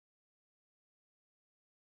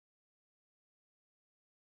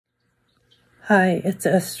Hi, it's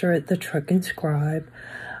Esther at the Trucking Scribe.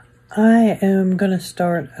 I am going to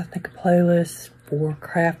start, I think, a playlist for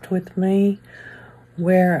Craft With Me,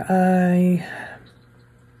 where I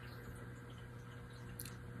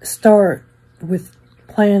start with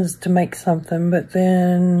plans to make something, but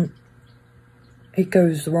then it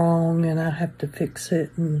goes wrong and I have to fix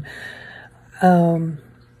it. And I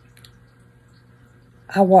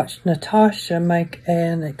watched Natasha make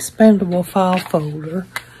an expandable file folder.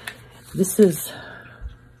 This is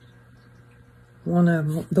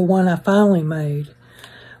the one I finally made.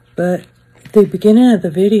 But at the beginning of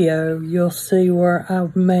the video, you'll see where I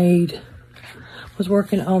was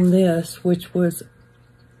working on this, which was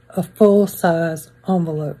a full-size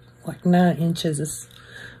envelope, like 9 inches. It's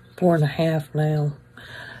 4.5 now.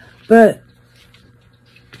 But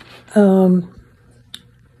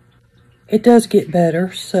it does get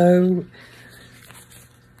better, so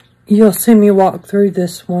you'll see me walk through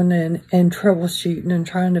this one and troubleshooting and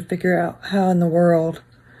trying to figure out how in the world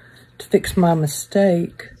to fix my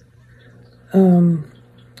mistake.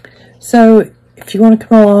 So if you want to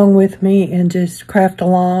come along with me and just craft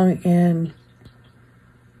along and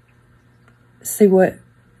see what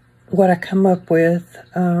I come up with,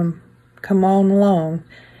 come on along.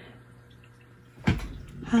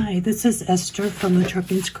 Hi, this is Esther from the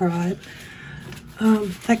Trucking Scribe.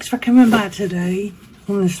 Thanks for coming by today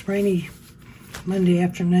on this rainy Monday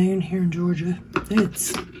afternoon here in Georgia.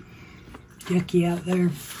 It's yucky out there.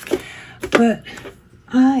 But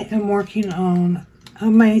I am working on, I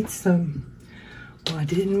made some, well, I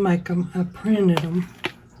didn't make them, I printed them.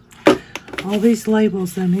 All these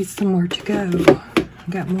labels, I need somewhere to go. I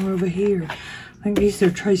got more over here. I think these are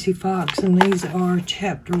Tracy Fox, and these are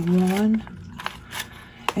Chapter 1.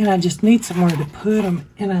 And I just need somewhere to put them.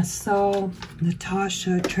 And I saw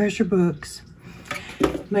Natasha Treasure Books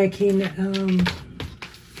making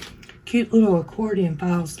cute little accordion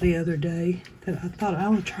files the other day. That I thought I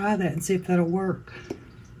would try that and see if that'll work.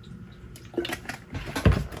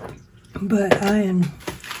 But I am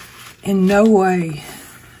in no way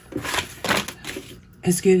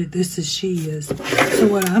as good at this as she is. So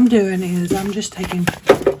what I'm doing is I'm just taking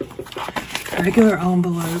a regular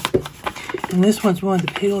envelope. And this one's one of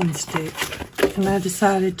the peeling sticks. And I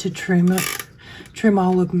decided to trim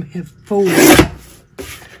all of them at 4,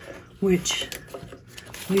 which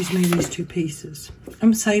leaves me these 2 pieces.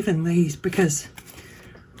 I'm saving these because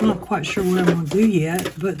I'm not quite sure what I'm going to do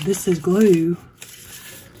yet, but this is glue.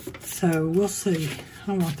 So we'll see. I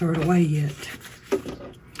don't want to throw it away yet.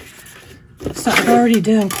 So I've already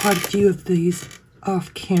done quite a few of these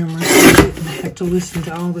off camera, so I didn't have to listen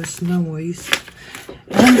to all this noise.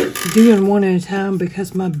 I'm doing one at a time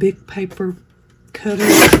because my big paper cutter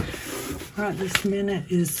right this minute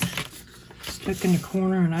is stuck in the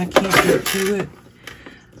corner and I can't get to it.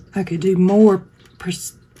 I could do more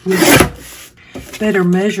with better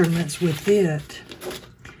measurements with it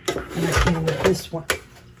than I can with this one.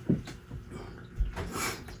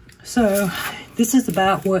 So this is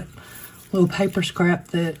about what little paper scrap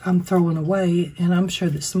that I'm throwing away, and I'm sure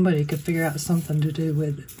that somebody could figure out something to do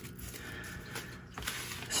with it.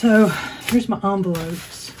 So here's my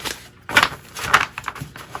envelopes.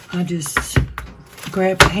 I just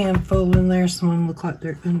grabbed a handful in there. Some of them look like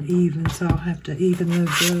they're uneven, so I'll have to even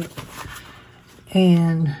those up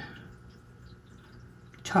and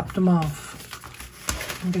chopped them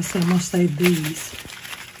off. Like I said, I'm gonna save these.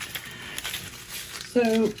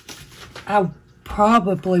 So I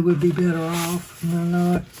probably would be better off, you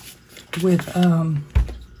know, with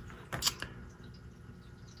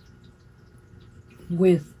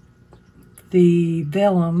the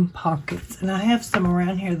vellum pockets. And I have some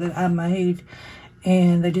around here that I made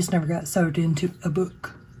and they just never got sewed into a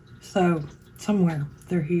book. So somewhere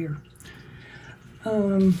they're here.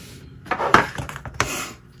 So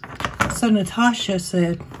Natasha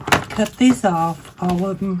said, cut these off, all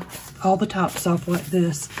of them, all the tops off like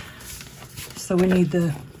this. So we need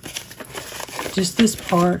just this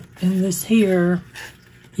part and this here.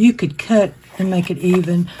 You could cut and make it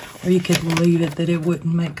even, or you could leave it that it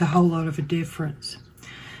wouldn't make a whole lot of a difference.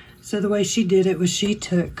 So the way she did it was she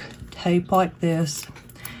took tape like this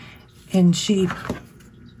and actually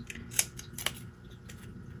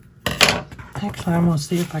I'm gonna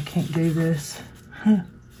see if I can't do this.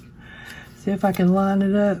 See if I can line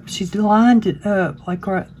it up. She lined it up like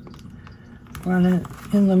right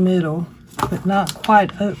in the middle, but not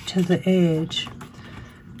quite up to the edge.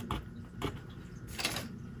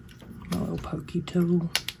 My little pokey tool.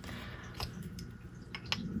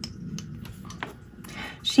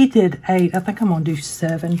 She did 8. I think I'm going to do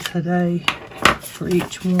 7 today for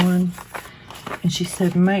each one. And she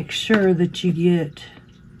said, make sure that you get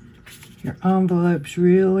your envelopes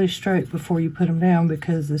really straight before you put them down,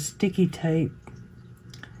 because the sticky tape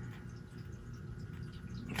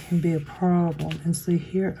can be a problem. And see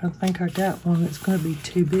here, I think I got one that's going to be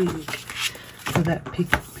too big for that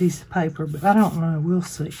piece of paper, but I don't know. We'll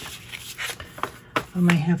see. I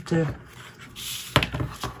may have to,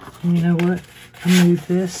 and you know what? I moved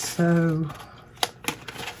this, so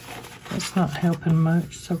it's not helping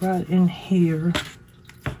much. So right in here,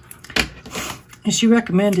 and she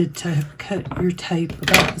recommended to cut your tape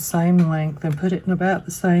about the same length and put it in about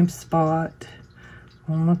the same spot.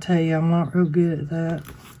 I'm gonna tell you, I'm not real good at that.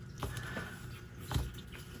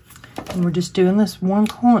 And we're just doing this one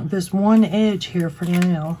corner, this one edge here for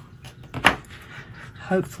now.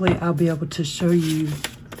 Hopefully I'll be able to show you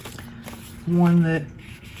one that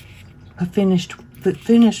the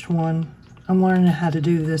finished one. I'm learning how to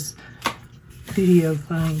do this video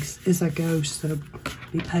things as I go, so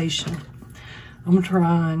be patient. I'm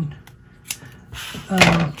trying.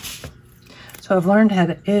 So I've learned how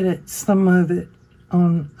to edit some of it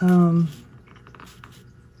on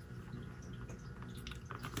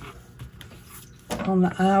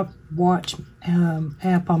the iWatch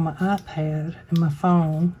app on my iPad and my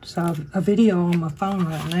phone. So I have a video on my phone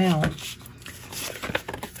right now.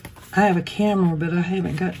 I have a camera, but I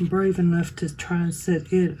haven't gotten brave enough to try and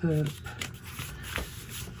set it up.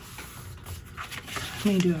 How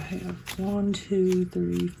many do I have? 1, 2,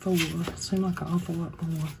 3, 4. Seem like an awful lot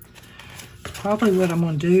more. Probably what I'm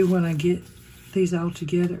going to do when I get these all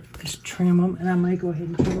together is trim them, and I may go ahead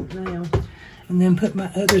and trim them now. And then put my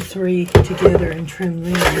other 3 together and trim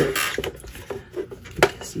them.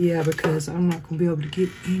 Because I'm not going to be able to get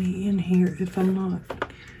any in here if I'm not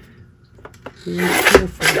really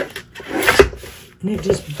careful. And it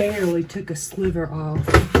just barely took a sliver off.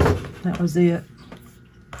 That was it.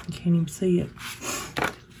 You can't even see it.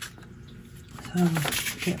 So,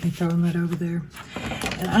 get me throwing that over there.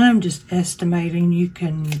 And I'm just estimating. You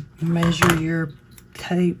can measure your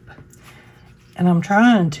tape. And I'm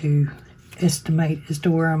trying to estimate as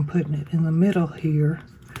to where I'm putting it in the middle here.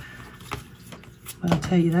 But I'll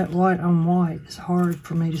tell you, that white on white is hard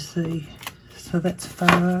for me to see. So that's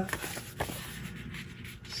 5,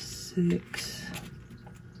 6.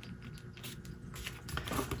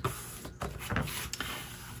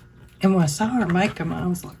 And when I saw her make them, I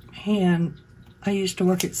was like, man, I used to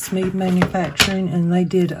work at Smead Manufacturing, and they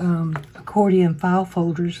did accordion file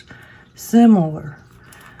folders similar.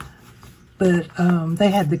 But they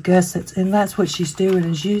had the gussets, and that's what she's doing,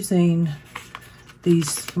 is using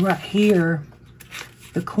these right here,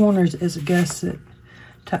 the corners, as a gusset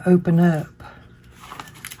to open up.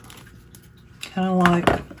 Kind of like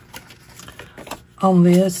on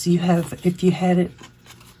this, you have, if you had it,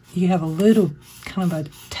 you have a little kind of a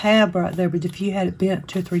tab right there, but if you had it bent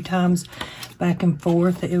 2 or 3 times back and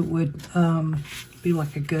forth, it would be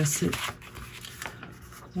like a gusset.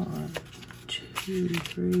 1, 2,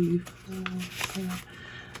 3, 4, 5.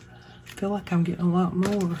 I feel like I'm getting a lot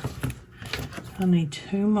more. I need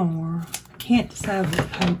 2 more. I can't decide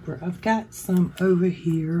what paper. I've got some over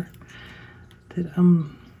here that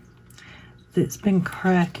that's been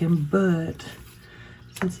cracking, but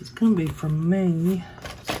since it's gonna be for me,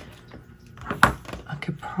 I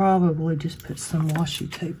could probably just put some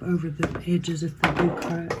washi tape over the edges if they do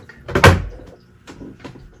crack.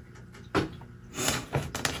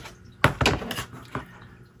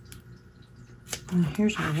 And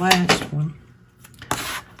here's our last one.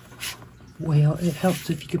 Well, it helps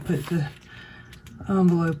if you could put the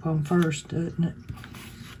envelope on first, doesn't it?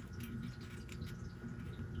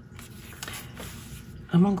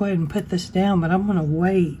 I'm going to go ahead and put this down, but I'm going to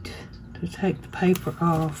wait to take the paper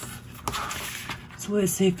off. So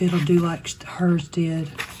let's see if it'll do like hers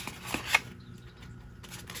did.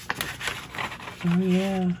 Oh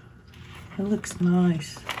yeah, it looks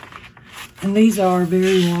nice. And these are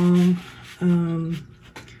very long,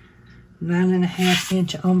 9.5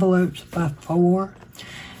 inch envelopes by 4.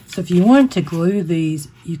 So if you wanted to glue these,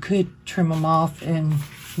 you could trim them off and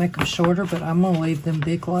make them shorter, but I'm gonna leave them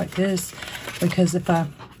big like this, because if I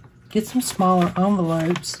get some smaller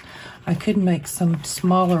envelopes, I could make some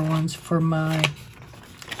smaller ones for my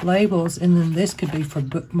labels, and then this could be for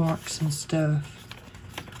bookmarks and stuff.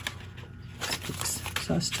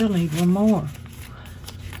 So I still need 1 more.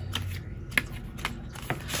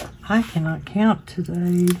 I cannot count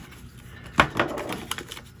today,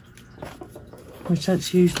 which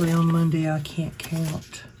that's usually on Monday. I can't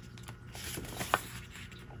count.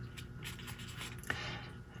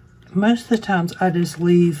 Most of the times I just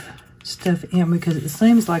leave stuff in, because it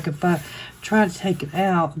seems like if I try to take it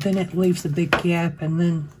out, then it leaves a big gap, and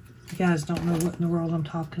then you guys don't know what in the world I'm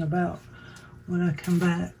talking about when I come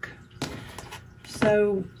back.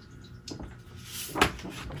 So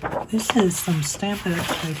this is some Stampin' Up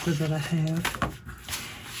paper that I have.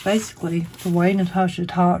 Basically, the way Natasha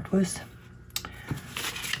talked was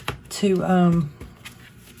to, I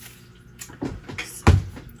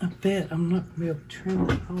bet I'm not going to be able to trim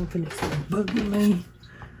it off and it's going to bugger me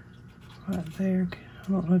right there.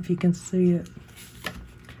 I don't know if you can see it.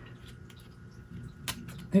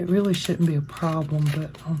 It really shouldn't be a problem, but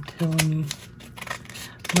I'm telling you,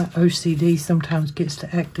 my OCD sometimes gets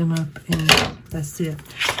to acting up, and that's it.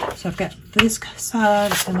 So I've got this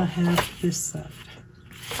side and I have this side.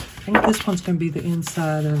 I think this one's going to be the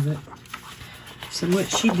inside of it. So what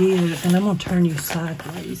she did, and I'm going to turn you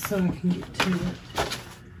sideways so I can get to it.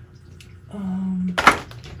 I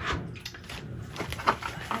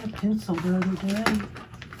had a pencil the other day.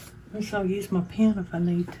 I guess I'll use my pen if I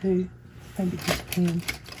need to. Maybe this pen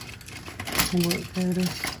will work better.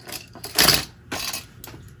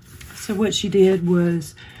 So what she did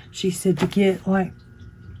was, she said to get like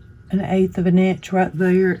 1/8 of an inch right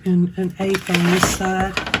there and 1/8 on this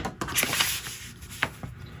side.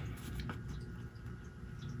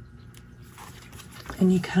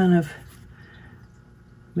 And you kind of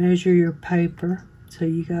measure your paper. So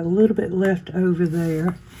you got a little bit left over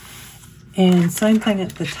there. And same thing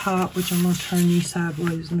at the top, which I'm going to turn you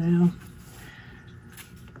sideways now.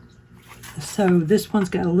 So this one's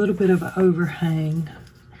got a little bit of an overhang.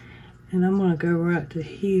 And I'm going to go right to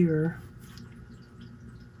here.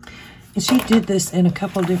 And she did this in a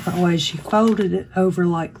couple different ways. She folded it over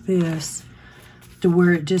like this to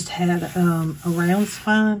where it just had a round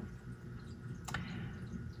spine.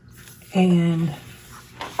 And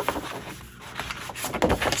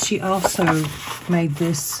she also made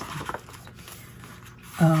this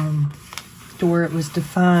to where it was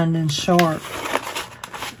defined and sharp.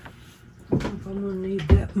 I don't know if I'm going to need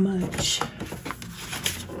that much.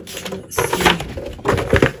 Let's see.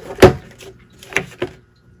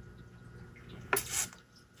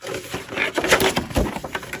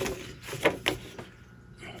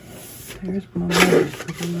 There's my mark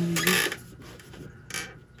for the lady.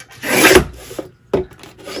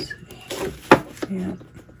 Let's see. Yeah.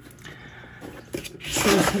 So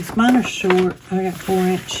since mine are short, I got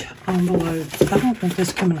 4-inch envelopes. I don't think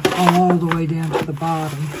it's coming all the way down to the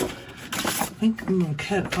bottom. I think I'm going to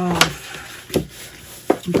cut off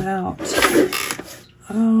about,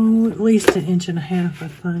 at least 1.5 inches, I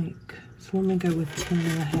think. So let me go with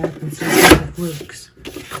 10.5 and see how that looks.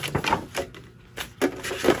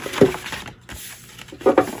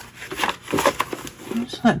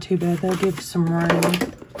 It's not too bad. They'll give some room.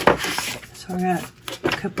 So I got a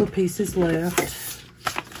couple of pieces left.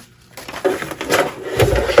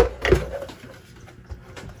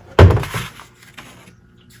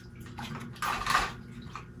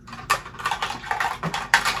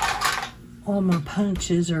 All my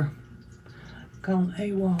punches are gone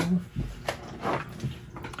AWOL.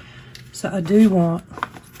 So I do want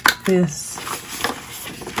this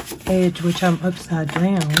edge, which I'm upside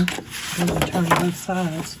down. I'm going to turn both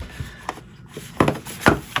sides.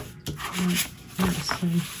 Let's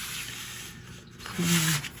see.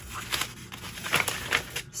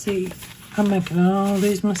 See, I'm making all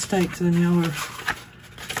these mistakes and y'all are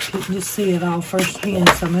getting to see it all firsthand,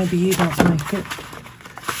 so maybe you don't make it.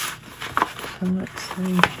 So let's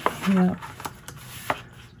see. Yep.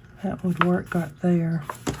 That would work right there.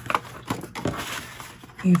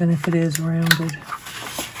 Even if it is rounded.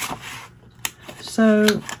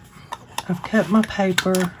 So I've cut my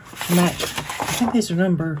paper. I think these are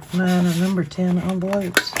number 9 or number 10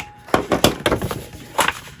 envelopes.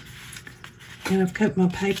 And I've cut my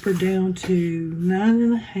paper down to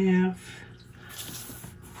 9.5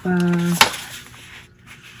 by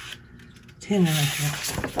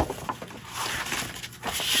 10.5.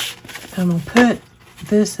 I'm going to put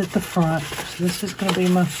this at the front. So this is going to be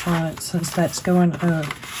my front since that's going up.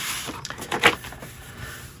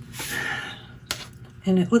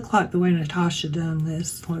 And it looked like the way Natasha done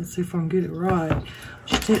this. Let's see if I can get it right.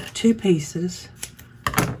 She took 2 pieces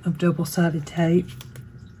of double-sided tape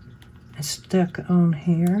and stuck on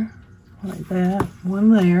here like that. One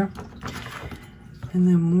there. And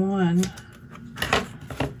then one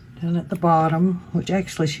down at the bottom, which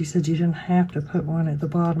actually she said you didn't have to put one at the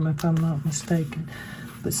bottom if I'm not mistaken.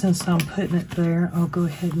 But since I'm putting it there, I'll go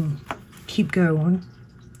ahead and keep going.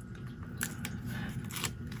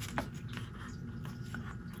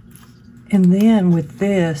 And then with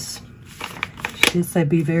this, she did say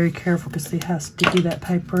be very careful because see how sticky that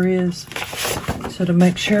paper is. So to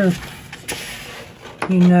make sure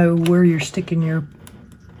you know where you're sticking your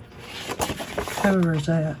covers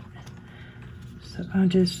at. So I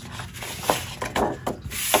just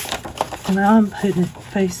And I'm putting it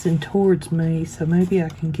facing towards me, so maybe I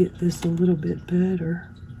can get this a little bit better.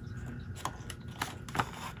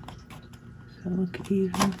 So look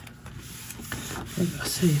even. Maybe I'll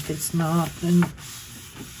see if it's not, then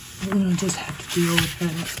I'll just have to deal with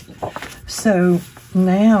that. So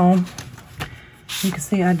now you can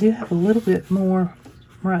see I do have a little bit more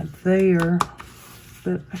right there,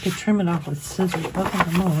 but I could trim it off with scissors. I think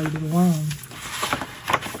I'm gonna leave it alone.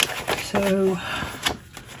 So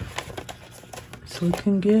it's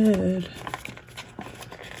looking good.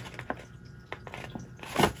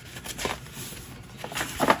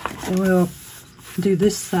 And we'll do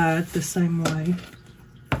this side the same way.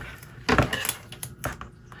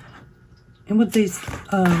 And with these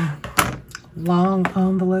long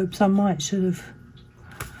envelopes, I might should have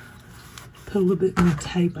put a little bit more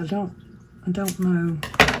tape. I don't know.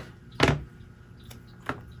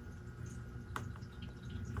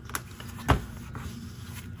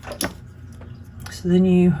 So then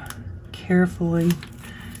you carefully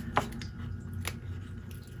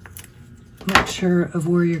make sure of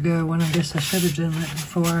where you're going. I guess I should have done that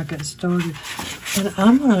before I got started. And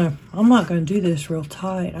I'm not gonna do this real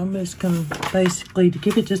tight. I'm just gonna basically to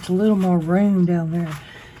give it just a little more room down there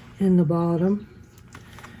in the bottom.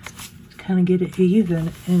 Kind of get it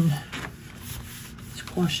even and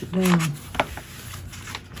squash it down.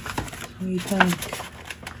 What do you think?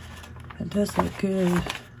 It does look good.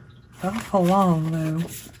 Awful long though.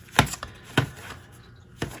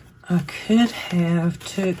 I could have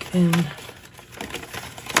took and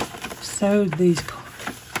sewed these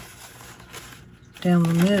down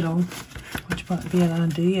the middle, which might be an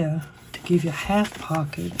idea to give you a half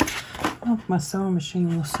pocket. I don't know if my sewing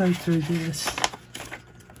machine will sew through this.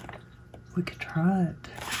 We could try it.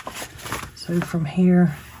 So from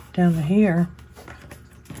here down to here,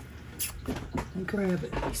 and grab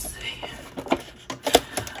it. Let me see.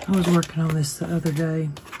 I was working on this the other day.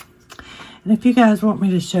 And if you guys want me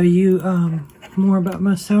to show you more about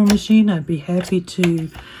my sewing machine, I'd be happy to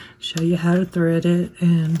show you how to thread it,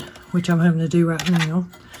 and which I'm having to do right now.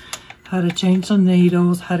 How to change the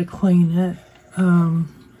needles, how to clean it,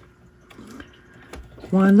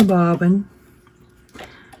 wind the bobbin.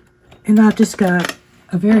 And I've just got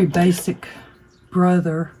a very basic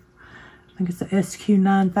Brother. I think it's the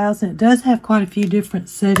SQ9000. It does have quite a few different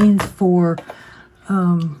settings for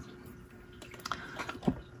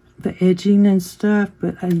the edging and stuff,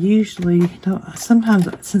 but I usually don't. Sometimes,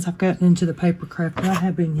 since I've gotten into the paper craft, I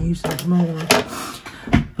have been using it more.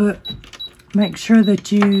 But make sure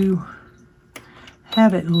that you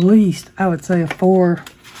have at least, I would say, a 4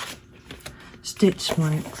 stitch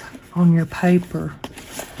length on your paper.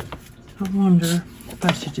 I wonder if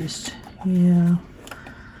I should just, yeah.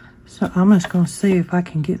 So I'm just going to see if I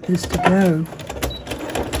can get this to go.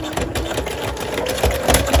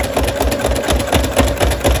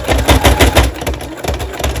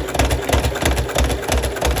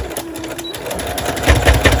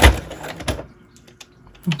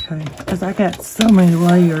 Okay, because I got so many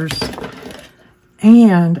layers,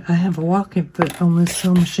 and I have a walking foot on this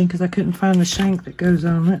sewing machine because I couldn't find the shank that goes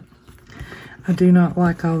on it. I do not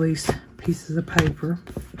like all these pieces of paper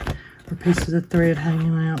or pieces of thread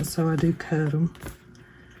hanging out, so I do cut them.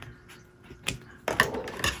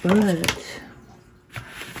 But,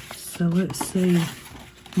 so let's see.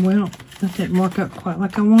 Well, that didn't work out quite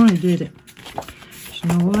like I wanted, did it? But you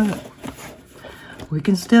know what? We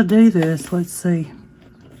can still do this. Let's see.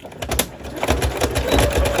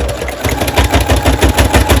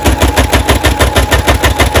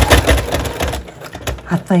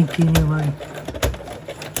 I think anyway.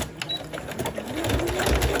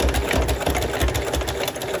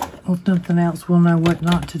 Well, if nothing else, we'll know what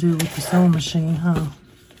not to do with the sewing machine, huh?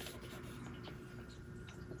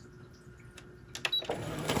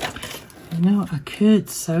 You know, I could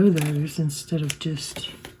sew those instead of just...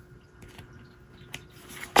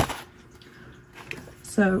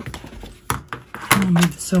 So, I'm gonna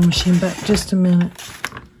move the sewing machine back just a minute.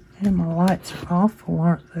 And my lights are awful,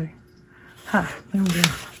 aren't they? Ha, there we go.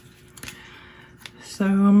 So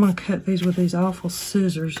I'm going to cut these with these awful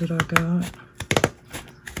scissors that I got.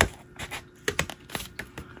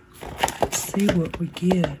 Let's see what we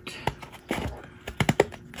get.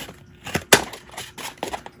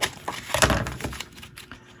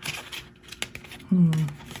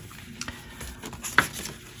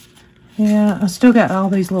 Yeah, I still got all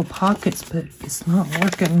these little pockets, but it's not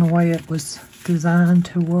working the way it was designed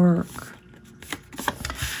to work.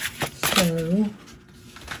 So,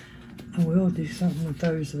 I will do something with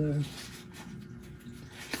those though.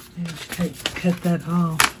 Maybe cut that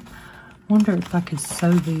off. Wonder if I could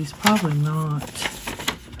sew these. Probably not.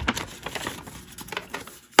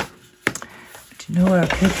 You know what I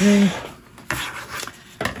could do?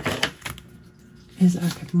 Is I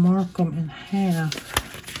could mark them in half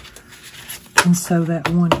and sew that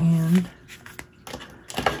one end.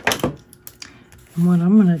 And what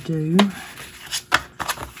I'm going to do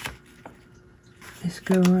is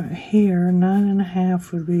go right here.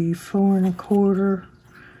 9.5 would be 4 1/4.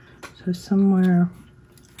 So somewhere,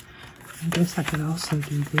 I guess I could also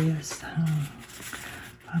do this. I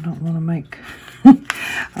don't want to make,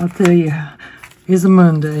 I'll tell you, it's a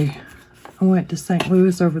Monday. I went to St.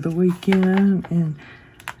 Louis over the weekend, and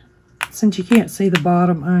since you can't see the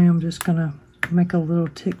bottom, I am just going to make a little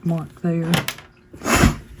tick mark there.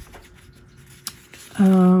 So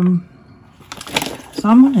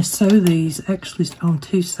I'm going to sew these actually on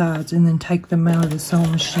 2 sides and then take them out of the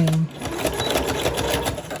sewing machine.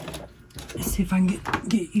 Let's see if I can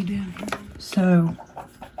get you down here. So,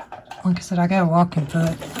 like I said, I got a walking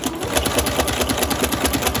foot.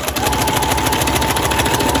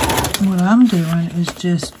 What I'm doing is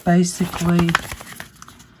just basically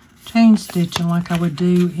chain stitching like I would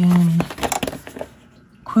do in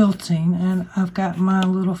quilting, and I've got my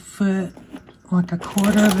little foot like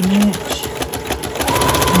 1/4 of an inch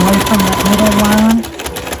away from that middle line,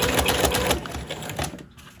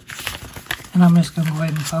 and I'm just going to go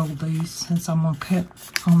ahead and fold these since I'm going to cut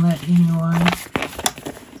on that anyway,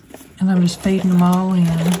 and I'm just feeding them all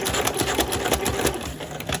in.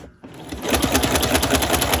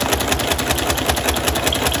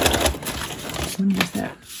 What is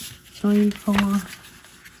that? 3, 4.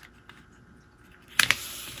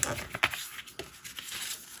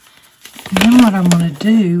 And then what I'm going to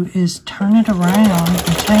do is turn it around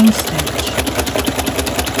and chain stitch.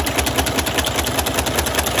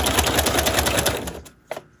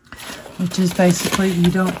 Which is basically you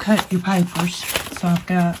don't cut your papers. So I've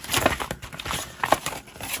got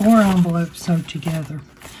 4 envelopes sewed together.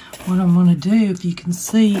 What I'm going to do, if you can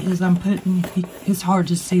see, is I'm putting, it's hard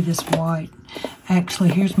to see this white. Actually,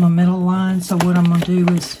 here's my middle line. So what I'm going to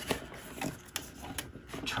do is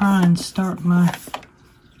try and start my,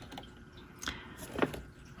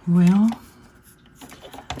 well,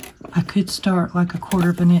 I could start like 1/4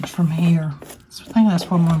 of an inch from here. So I think that's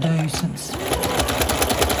what I'm going to do, since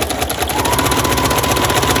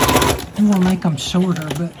I'm going to make them shorter,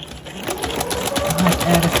 but I'll have to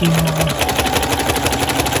add a few more.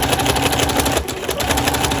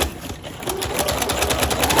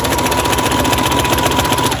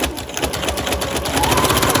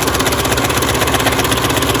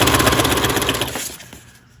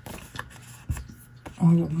 Or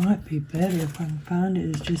what might be better if I can find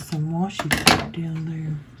it is just some washi tape down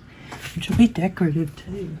there, which will be decorative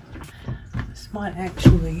too. This might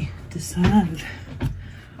actually decide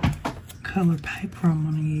what color paper I'm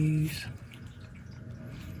going to use.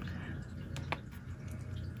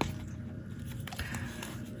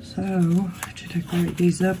 So, to decorate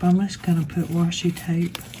these up, I'm just going to put washi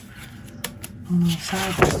tape on the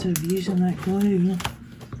side instead of using that glue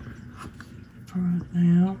for right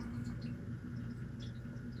now.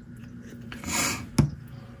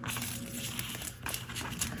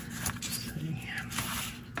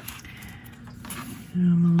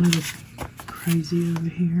 I'm a little crazy over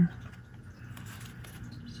here.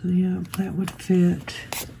 So yeah, that would fit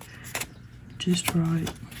just right.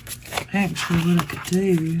 Actually, what I could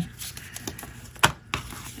do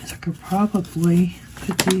is I could probably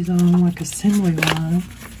put these on like assembly line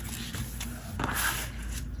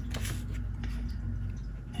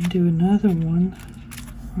and do another one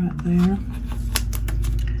right there.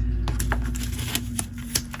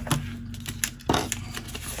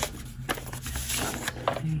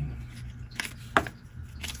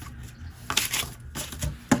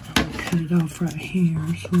 Cut it off right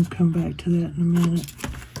here, so we'll come back to that in a minute.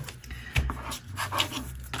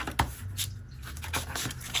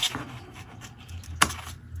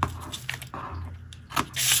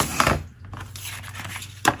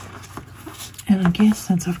 And I guess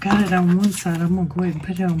since I've got it on one side, I'm going to go ahead and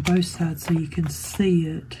put it on both sides so you can see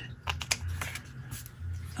it.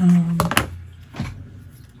 Where'd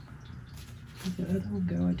the other one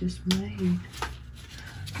go I just made?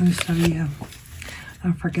 Oh, so yeah.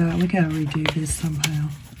 I forgot, we gotta redo this somehow.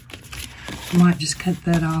 I might just cut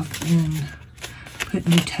that off and put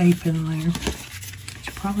new tape in there,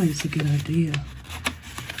 which probably is a good idea.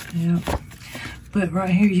 Yep. But right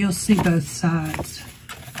here, you'll see both sides.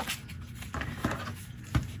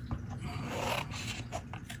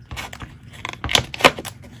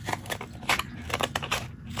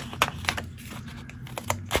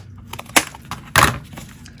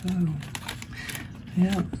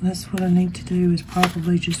 Yeah, that's what I need to do, is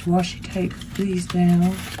probably just washi tape these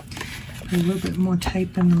down, put a little bit more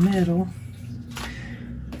tape in the middle,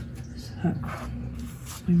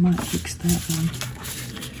 We might fix that one.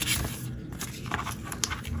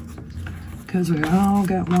 Because we all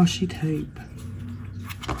got washi tape.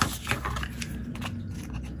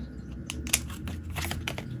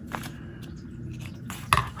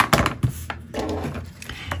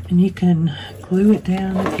 And you can glue it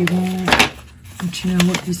down if you want. But you know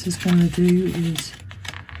what this is going to do is,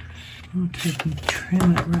 I'm going to take and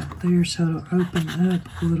trim it right there so it'll open up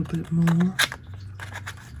a little bit more.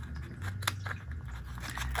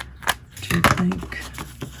 Do you think?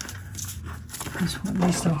 This wouldn't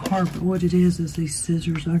be so hard, but what it is these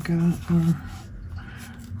scissors I got are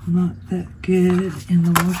not that good, and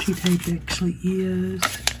the washi tape actually is.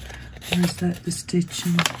 Where's that, the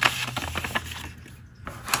stitching?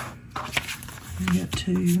 I got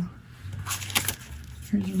two.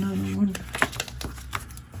 Here's another one.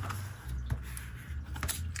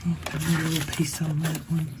 I'll put a little piece on that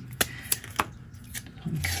one.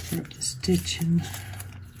 I'll cover up the stitching.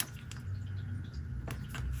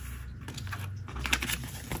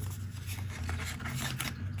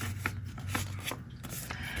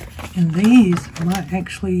 And these might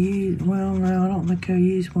actually use, well, no, I don't think I'll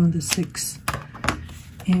use one of the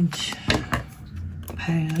 6-inch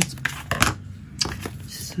pads.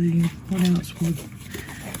 Let's see what else we'll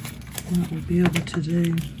be able to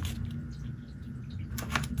do.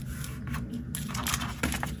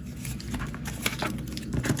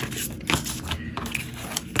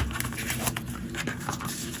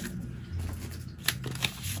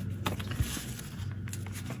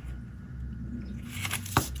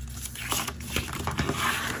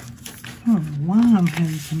 I don't know why I'm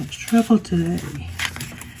having so much trouble today,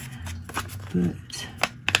 but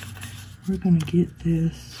we're going to get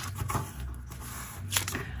this.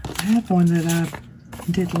 I have one that I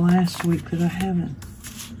did last week that I haven't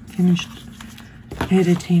finished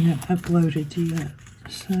editing and uploaded yet,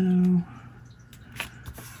 so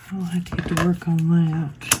I'll have to get to work on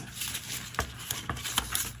that.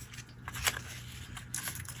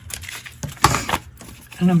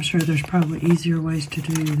 And I'm sure there's probably easier ways to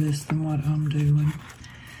do this than what I'm doing.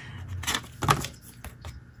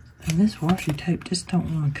 And this washi tape just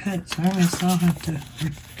don't want to cut, so I guess I'll have to...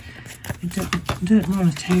 It doesn't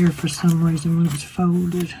want to tear for some reason when it's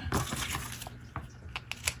folded.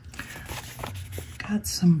 Got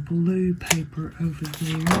some blue paper over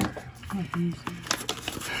there.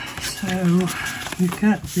 So, we've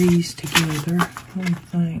got these together, I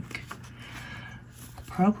think.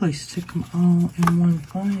 Probably stick them all in one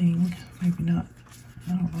thing. Maybe not.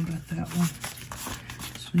 I don't know about that one.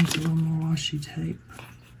 This needs a little more washi tape.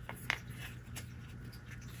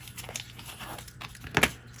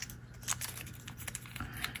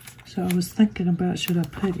 So I was thinking about, should I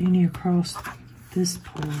put any across this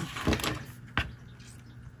part?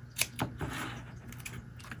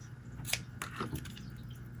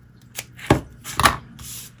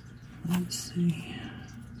 Let's see.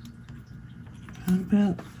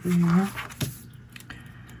 About there.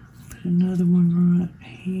 Put another one right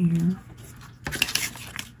here.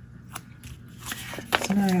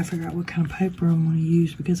 So now I gotta figure out what kind of paper I want to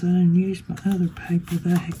use because I didn't use my other paper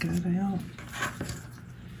that I had got out.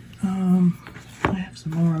 I have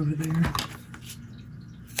some more over there.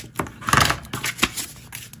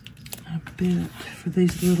 I bet for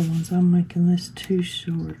these little ones I'm making this too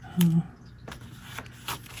short, huh?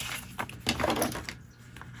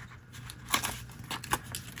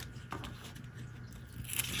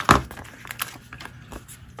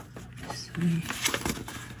 I'm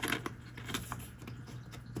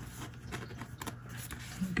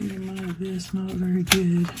getting out of this, not very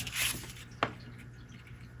good.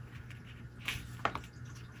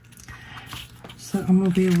 So I'm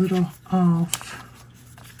going to be a little off.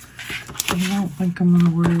 I don't think I'm going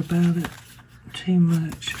to worry about it too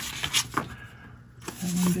much.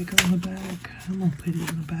 That one big on the back. I'm going to put it in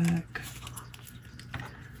the back.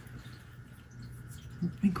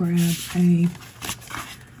 Let me grab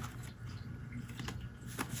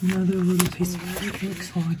another little piece of it. It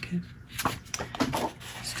looks like it.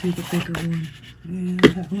 Let's do the bigger one. Yeah,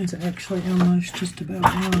 that one's actually almost just about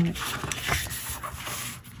right.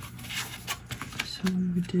 So we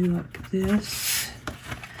would do like this.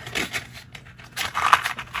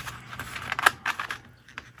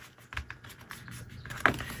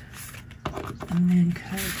 And then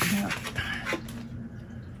cut it out.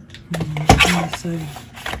 Let's see.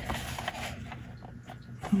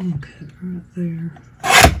 I'm gonna cut right there.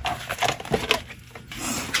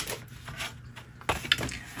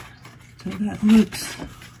 So that looks,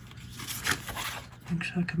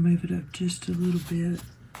 actually I can move it up just a little bit.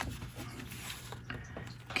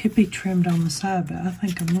 Could be trimmed on the side, but I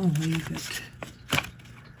think I'm gonna leave it.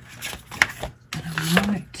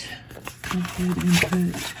 ahead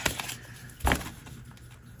and put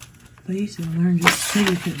these in there and just see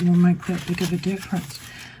if it will make that big of a difference,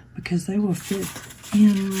 because they will fit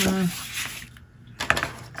in my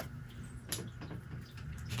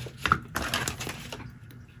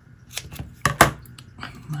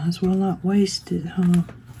might as well not waste it, huh?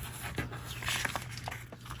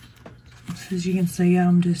 So as you can see,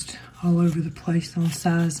 I'm just all over the place on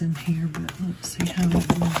size in here, but let's see how it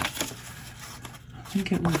will. I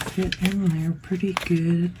think it will fit in there pretty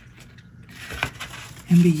good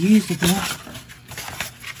and be usable.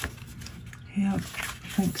 Yep, I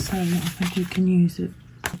think so. I think we can use it.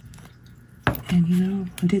 And you know,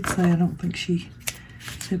 I did say I don't think she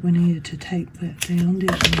said we needed to tape that down,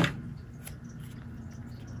 didn't we?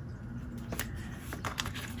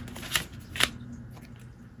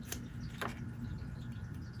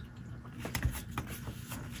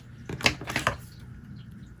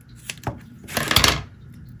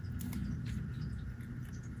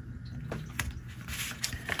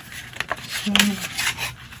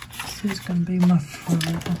 So this is going to be my front.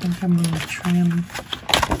 I think I'm going to trim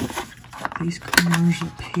these corners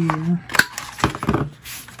up here.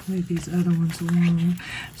 Leave these other ones alone.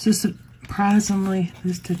 So surprisingly,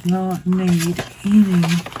 this did not need any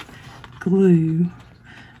glue,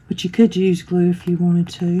 but you could use glue if you wanted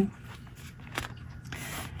to.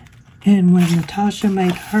 And when Natasha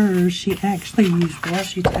made hers, she actually used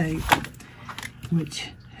washi tape, which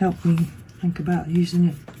helped me think about using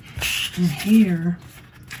it. And here,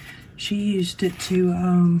 she used it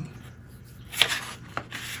to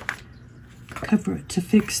cover it, to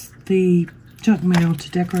fix the junk mail,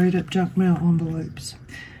 to decorate up junk mail envelopes,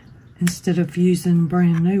 instead of using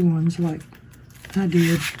brand new ones like I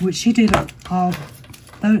did, which she did all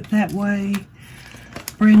that way.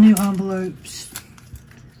 Brand new envelopes,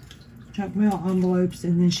 junk mail envelopes,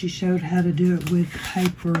 and then she showed how to do it with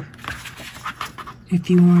paper if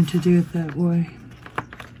you wanted to do it that way.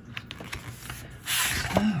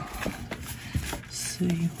 See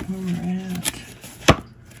where we're at.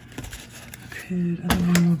 Good. I think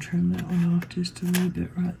I'm going to trim that one off just a little bit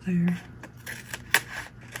right there.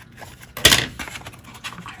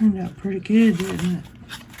 It turned out pretty good, didn't it?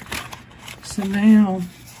 So now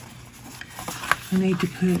I need to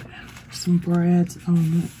put some brads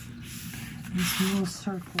on it. This little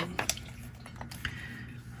circle.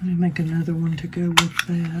 Let me make another one to go with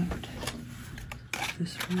that.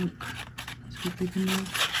 Does this work? Is it big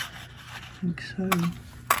enough? I think so.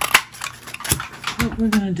 What we're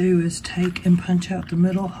going to do is take and punch out the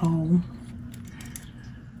middle hole.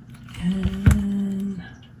 And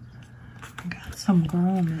I got some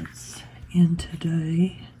grommets in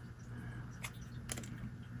today.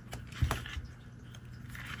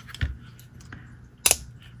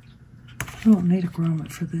 I don't need a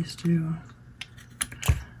grommet for this, do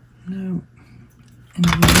I? No. And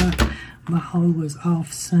my hole was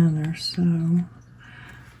off center, so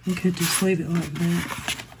I could just leave it like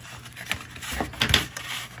that.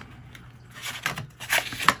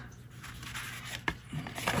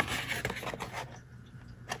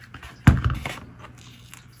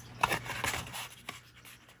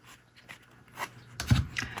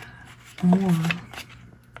 Or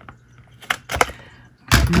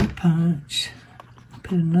punch,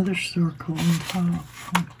 put another circle on top.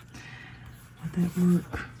 Would that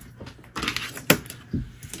work?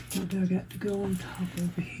 What do I got to go on top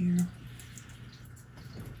over here?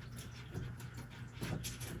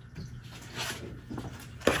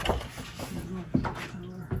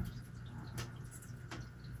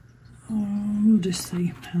 We'll just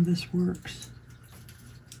see how this works.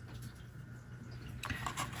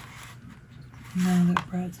 Now that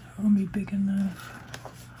brad's not going to be big enough.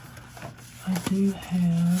 I do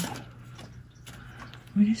have,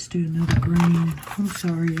 let me just do another green. I'm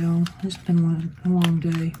sorry, y'all. It's been a long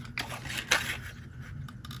day.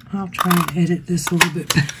 I'll try and edit this a little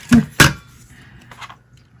bit better.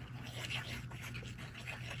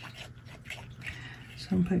 So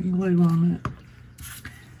I'm putting glue on it.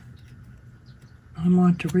 I'm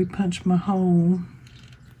going to repunch my hole.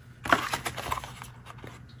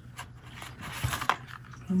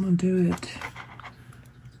 I'm going to do it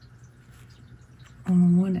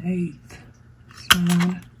on the 1/8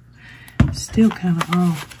 side. It's still kind of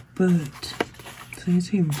off, but see,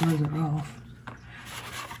 it's even further off.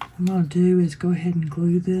 What I'm going to do is go ahead and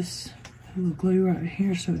glue this, a little glue right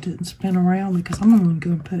here so it doesn't spin around, because I'm only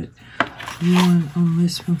going to put one on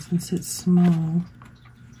this one since it's small.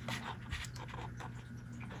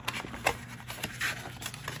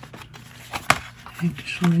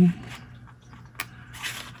 Actually,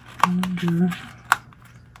 under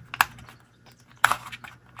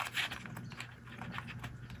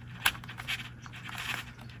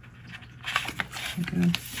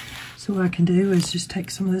So what I can do is just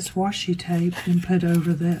take some of this washi tape and put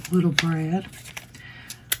over that little brad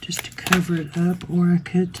just to cover it up, or I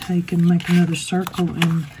could take and make another circle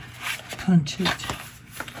and punch it.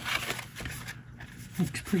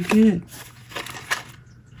 Looks pretty good.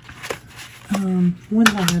 One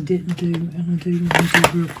thing I didn't do, and I do want to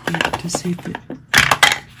do real quick to see if it...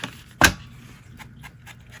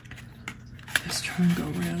 Let's try and go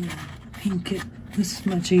around and ink it. This is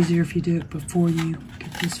much easier if you do it before you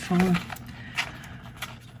get this far. And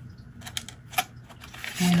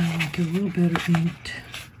I like it a little better inked.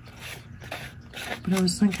 But I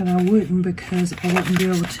was thinking I wouldn't, because I wouldn't be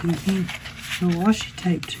able to ink the washi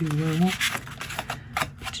tape too well.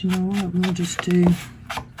 But you know what? We'll just do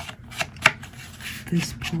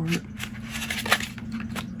this part.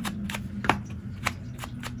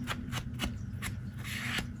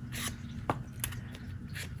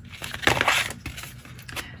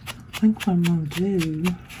 I think what I'm going to do,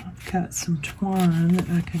 I've got some twine that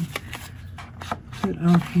I can put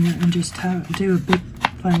on here and just do a big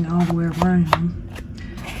thing all the way around.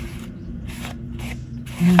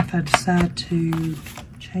 And if I decide to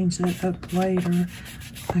change that up later,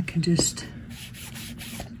 I can just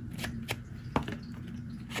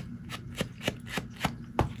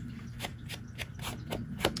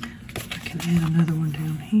add another one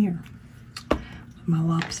down here with my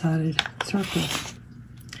lopsided circle.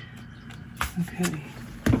 Okay.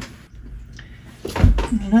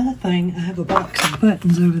 And another thing, I have a box of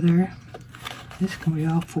buttons over there. This is going to be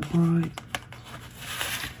awful bright.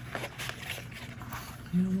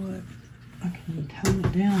 You know what? I can tone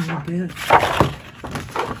it down a little bit.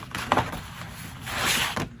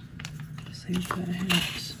 Just see if that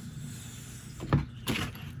helps.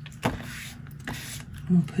 I'm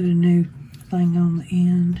going to put a new thing on the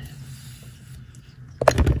end.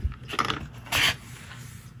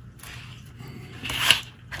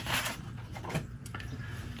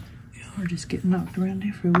 Or just get knocked around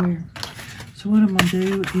everywhere. So what I'm going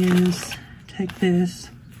to do is take this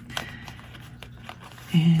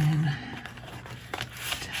and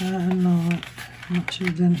tie a knot. I'm not sure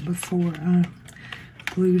I've done it before. I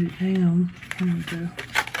glued it down. There we go.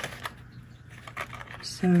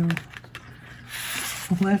 So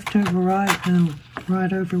left over right, no,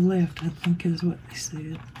 right over left, I think is what they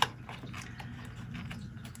said.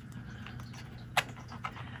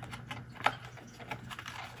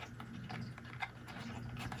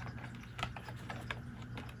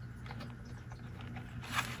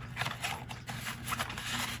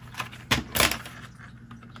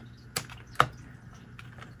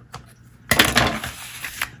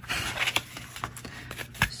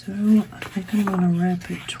 So I think I'm going to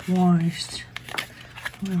wrap it twice.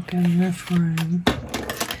 I've got enough room.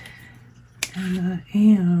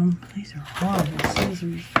 And these are horrible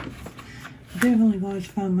scissors. I definitely going to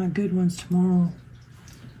find my good ones tomorrow.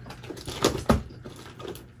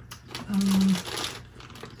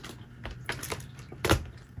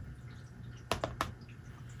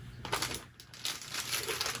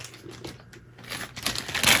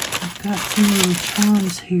 I've got some little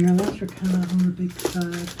charms here. Those are kind of on the big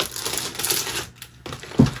side.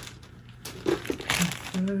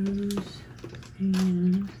 Those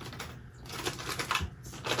and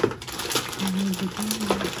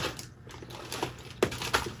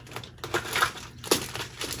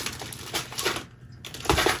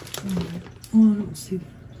oh, I don't see the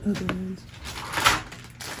other ones.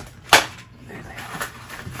 There they are.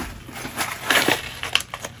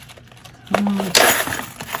 I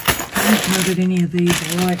don't know that any of these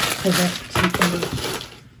I like for that particular.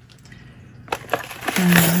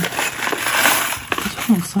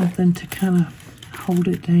 Something to kind of hold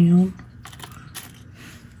it down.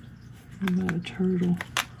 What about a turtle?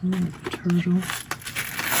 I want a turtle.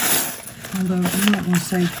 Although I'm not going to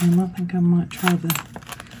save him. I think I might try the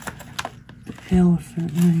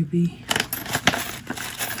elephant maybe.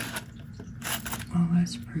 Oh,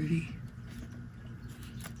 that's pretty.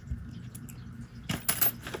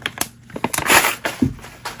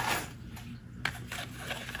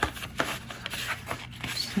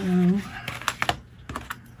 So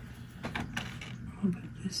I'll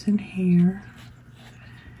put this in here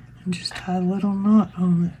and just tie a little knot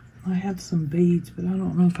on it. I have some beads, but I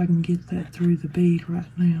don't know if I can get that through the bead right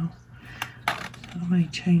now. So I may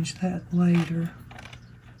change that later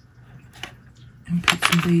and put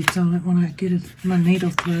some beads on it when I get my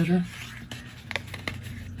needle threader.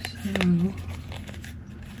 So,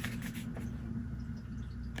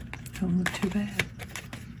 don't look too bad.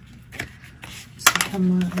 See how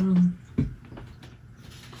my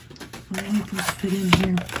ankles fit in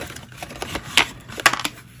here.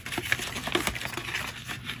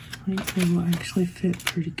 think they will actually fit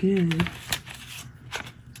pretty good.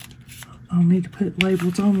 I'll need to put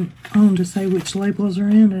labels on to say which labels are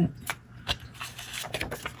in it.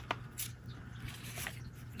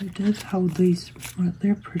 It does hold these right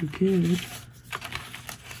there pretty good.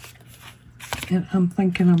 And I'm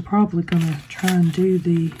thinking I'm probably going to try and do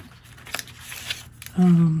the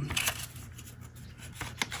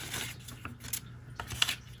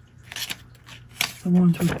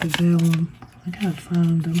ones with the vellum. I gotta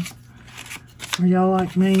find them. Are y'all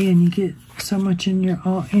like me and you get so much in your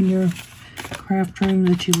craft room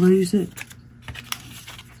that you lose it?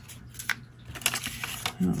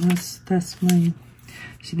 Well, that's me.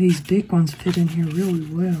 See, these big ones fit in here really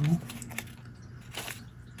well.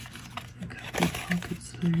 A couple of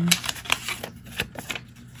pockets there.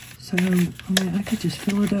 So, I mean, I could just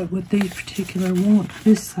fill it up with these particular, I want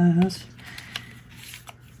this size.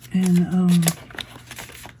 And,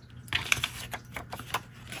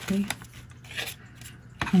 okay.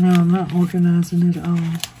 I know I'm not organizing it all.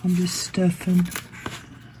 I'm just stuffing.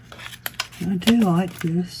 I do like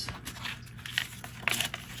this.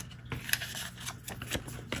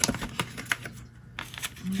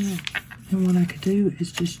 Yeah. And what I could do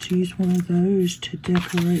is just use one of those to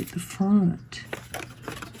decorate the front.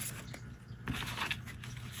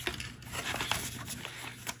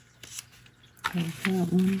 Like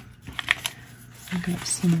that one. I got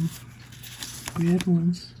some red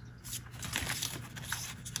ones.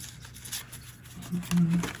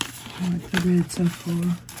 I like the red so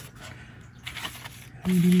far.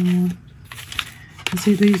 Maybe more. And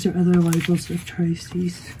see, these are other labels of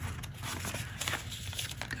Tracy's.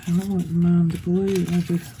 I wouldn't mind the blue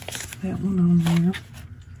over that one on there.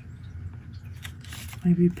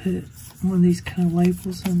 Maybe put one of these kind of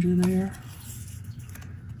labels under there.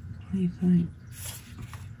 What do you think?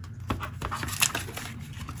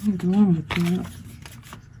 I'm going with that.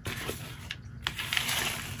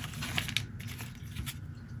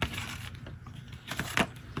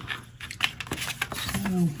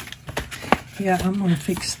 So, yeah, I'm going to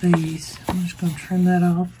fix these. I'm just going to trim that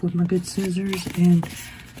off with my good scissors and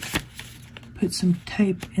put some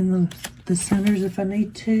tape in the centers if I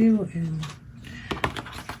need to, and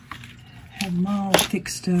have them all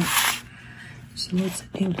fixed up. So let's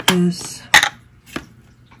ink this.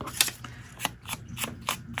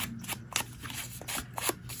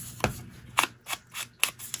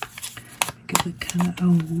 Get it kind of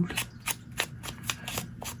old.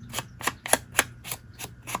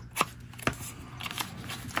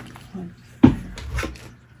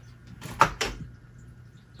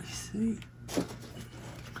 Let's see.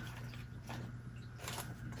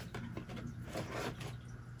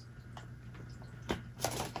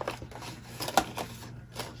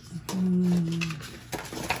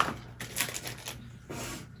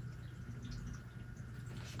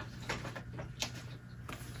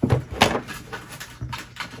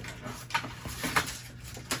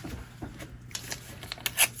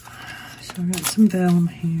 So I got some vellum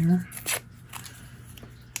here.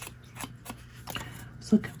 I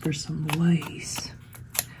was looking for some lace.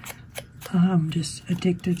 I'm just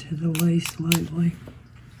addicted to the lace lately.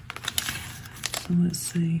 So let's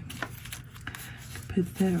see.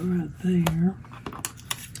 Put that right there. I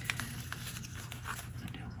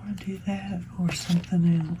don't want to do that or something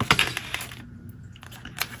else.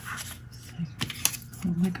 Let's see. I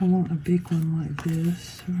don't think I want a big one like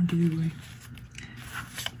this, or do we?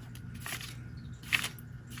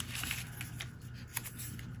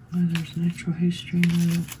 Oh, there's natural history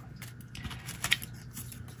note.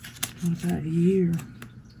 What about a year?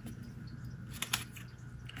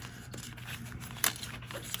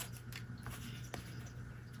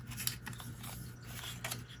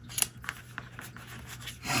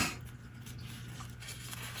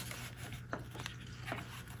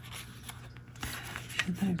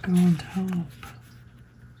 Should that go on top?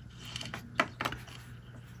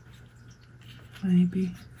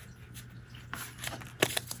 Maybe.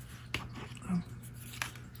 Oh.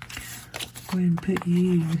 Go ahead and put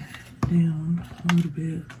you down a little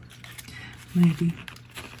bit. Maybe.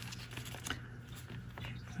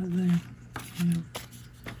 Right there. Yep.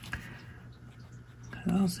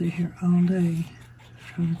 I'll sit here all day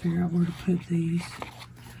trying to figure out where to put these.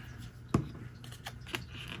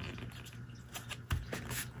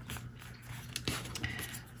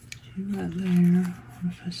 You right there.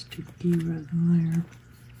 What if I stick you right in there?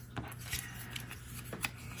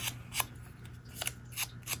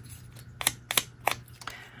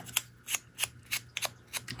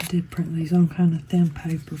 I did print these on kind of thin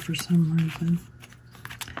paper for some reason.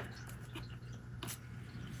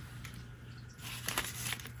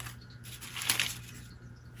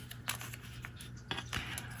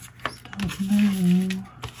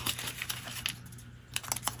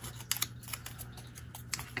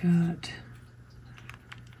 got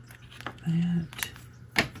that.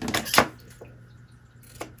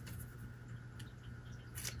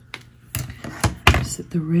 Is it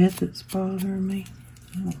the red that's bothering me?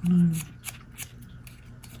 I don't know.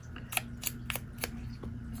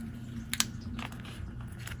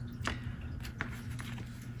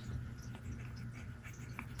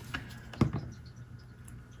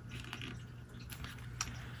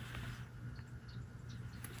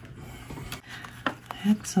 I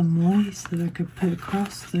had some lace that I could put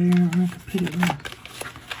across there, or I could put it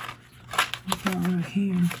right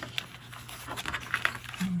here.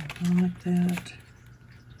 Like that.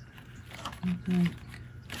 I think.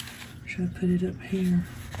 Should I put it up here?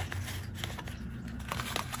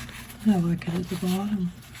 I like it at the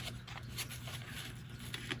bottom.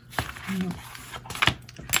 Nope.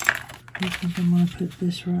 I think I'm going to put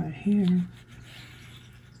this right here.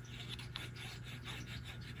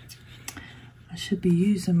 I should be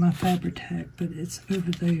using my Fabri-Tac, but it's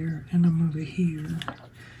over there and I'm over here.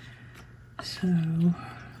 So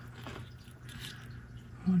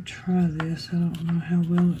I'll try this. I don't know how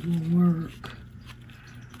well it will work.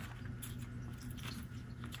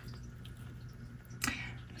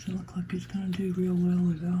 Doesn't look like it's going to do real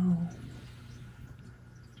well at all.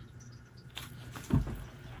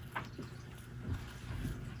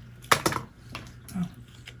 Oh.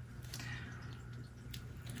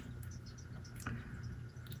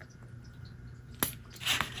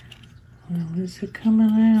 Well, is it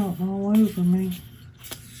coming out all over me?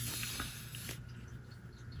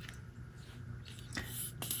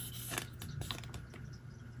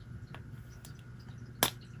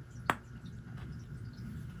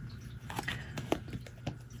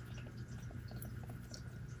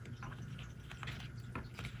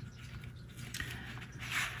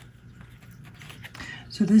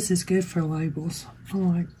 So this is good for labels. I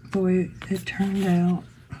like the way it turned out.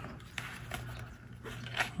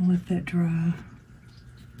 I'll let that dry.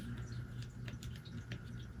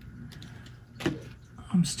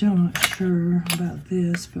 I'm still not sure about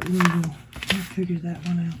this, but we'll figure that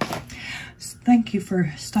one out. So thank you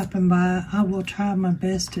for stopping by. I will try my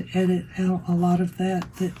best to edit out a lot of that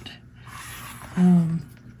in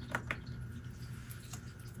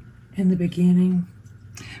the beginning.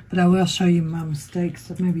 But I will show you my mistakes,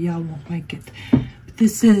 so maybe y'all won't make it. But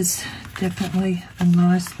this is definitely a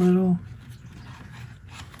nice little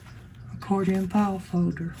accordion file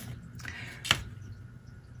folder.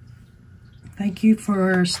 Thank you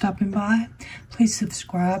for stopping by. Please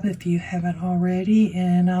subscribe if you haven't already,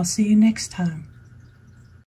 and I'll see you next time.